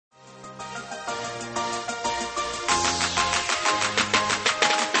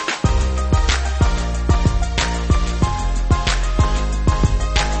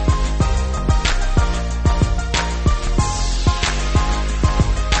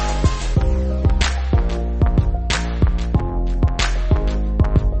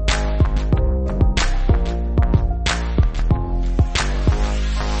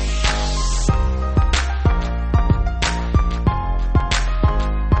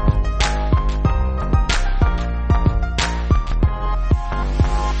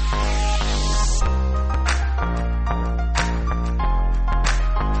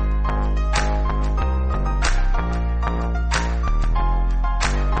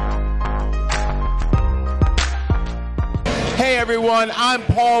Hey everyone, I'm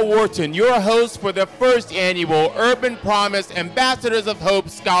Paul Wharton, your host for the first annual Urban Promise Ambassadors of Hope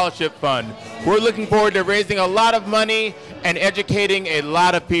Scholarship Fund. We're looking forward to raising a lot of money and educating a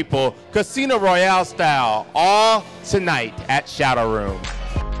lot of people, Casino Royale style, all tonight at Shadow Room.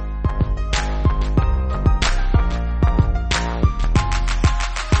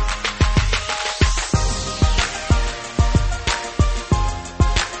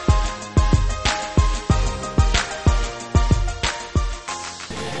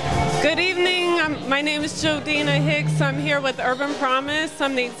 Good evening. My name is Jodina Hicks. I'm here with Urban Promise.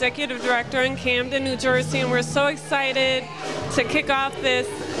 I'm the Executive Director in Camden, New Jersey, and we're so excited to kick off this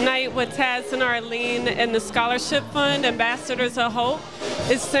night with Taz and Arlene and the Scholarship Fund. Ambassadors of Hope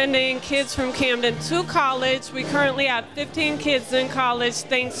is sending kids from Camden to college. We currently have 15 kids in college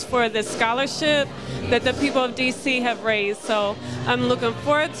thanks for the scholarship that the people of DC have raised. So I'm looking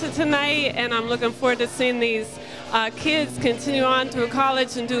forward to tonight, and I'm looking forward to seeing these kids continue on through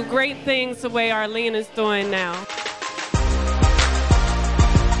college and do great things the way Arlene is doing now.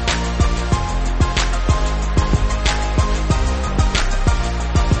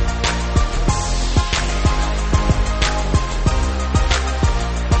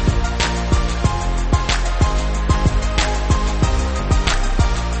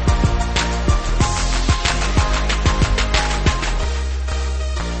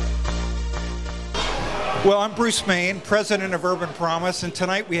 Well, I'm Bruce Main, president of Urban Promise, and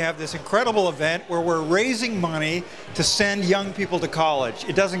tonight we have this incredible event where we're raising money to send young people to college.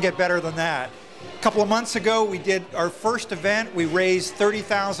 It doesn't get better than that. A couple of months ago, we did our first event. We raised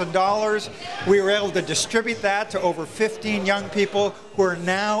 $30,000. We were able to distribute that to over 15 young people who are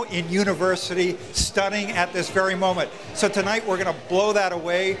now in university studying at this very moment. So tonight, we're going to blow that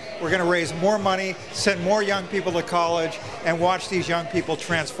away. We're going to raise more money, send more young people to college, and watch these young people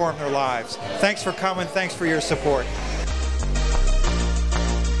transform their lives. Thanks for coming. Thanks for your support.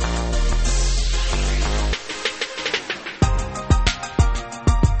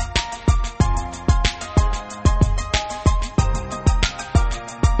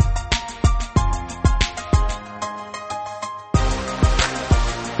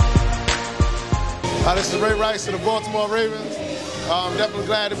 This is Ray Rice of the Baltimore Ravens. I'm definitely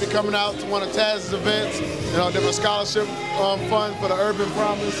glad to be coming out to one of Taz's events, different scholarship fund for the Urban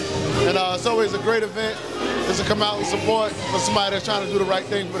Promise. And it's always a great event just to come out and support for somebody that's trying to do the right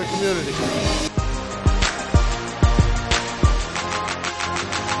thing for the community.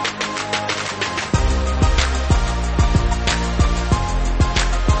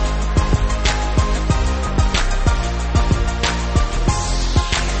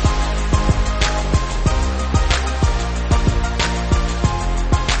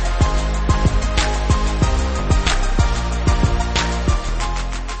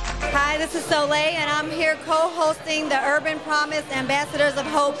 And I'm here co-hosting the Urban Promise Ambassadors of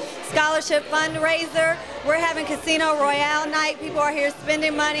Hope Scholarship Fundraiser. We're having Casino Royale night. People are here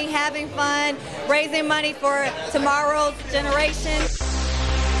spending money, having fun, raising money for tomorrow's generation.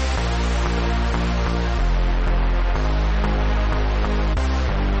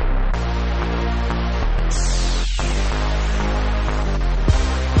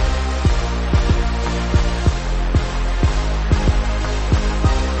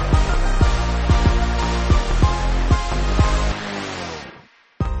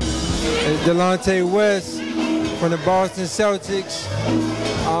 Delonte West from the Boston Celtics.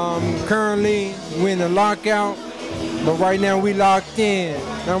 Currently, we're in the lockout, but right now we locked in.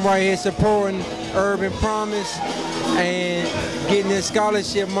 I'm right here supporting Urban Promise and getting this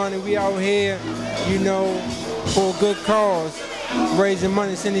scholarship money. We out here, for a good cause, raising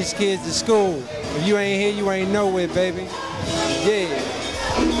money to send these kids to school. If you ain't here, you ain't nowhere, baby.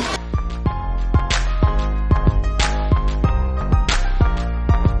 Yeah.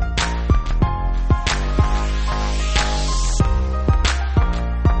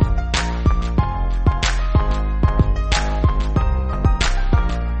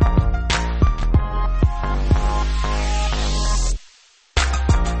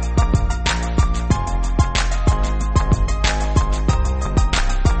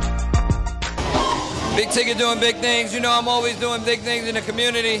 Big Ticket doing big things. I'm always doing big things in the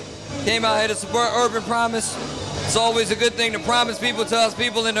community. Came out here to support Urban Promise. It's always a good thing to promise people to us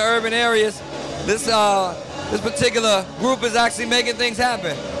people in the urban areas. This particular group is actually making things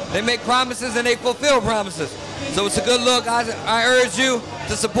happen. They make promises and they fulfill promises. So it's a good look. I urge you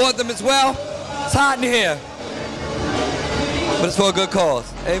to support them as well. It's hot in here, but it's for a good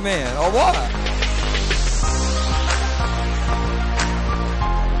cause. Amen. Au revoir.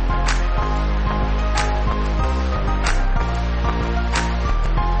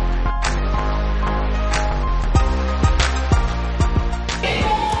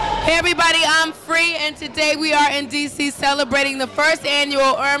 everybody, I'm Free, and today we are in DC celebrating the first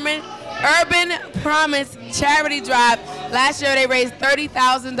annual Urban Promise charity drive. Last year they raised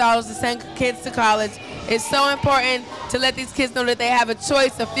 $30,000 to send kids to college. It's so important to let these kids know that they have a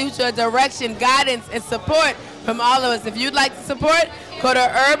choice, a future, a direction, guidance, and support from all of us. If you'd like to support, go to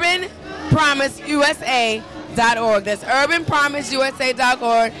UrbanPromiseUSA.org. That's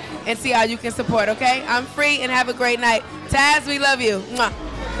UrbanPromiseUSA.org and see how you can support, okay? I'm Free, and have a great night. Taz, we love you. Mwah.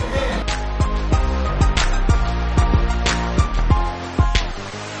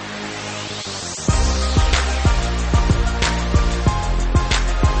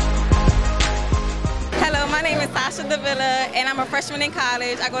 Hello, my name is Sasha Davila, and I'm a freshman in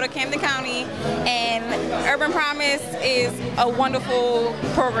college. I go to Camden County, and Urban Promise is a wonderful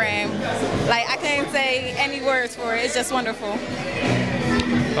program. Like, I can't say any words for it. It's just wonderful.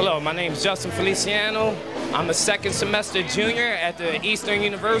 Hello, my name is Justin Feliciano. I'm a second semester junior at the Eastern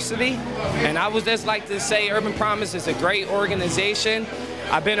University, and I would just like to say Urban Promise is a great organization.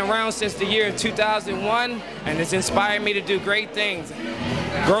 I've been around since the year 2001, and it's inspired me to do great things.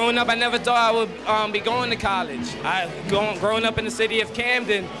 Growing up, I never thought I would be going to college. Growing up in the city of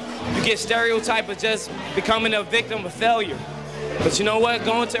Camden, you get stereotyped of just becoming a victim of failure. But you know what?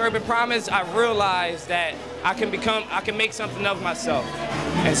 Going to Urban Promise, I realized that I can make something of myself.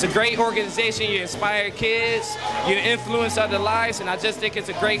 And it's a great organization. You inspire kids, you influence other lives, and I just think it's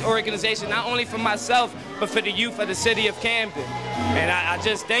a great organization, not only for myself, but for the youth of the city of Camden. And I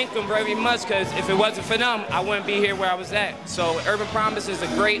just thank them very much, because if it wasn't for them, I wouldn't be here where I was at. So Urban Promise is a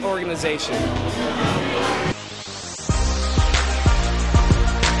great organization.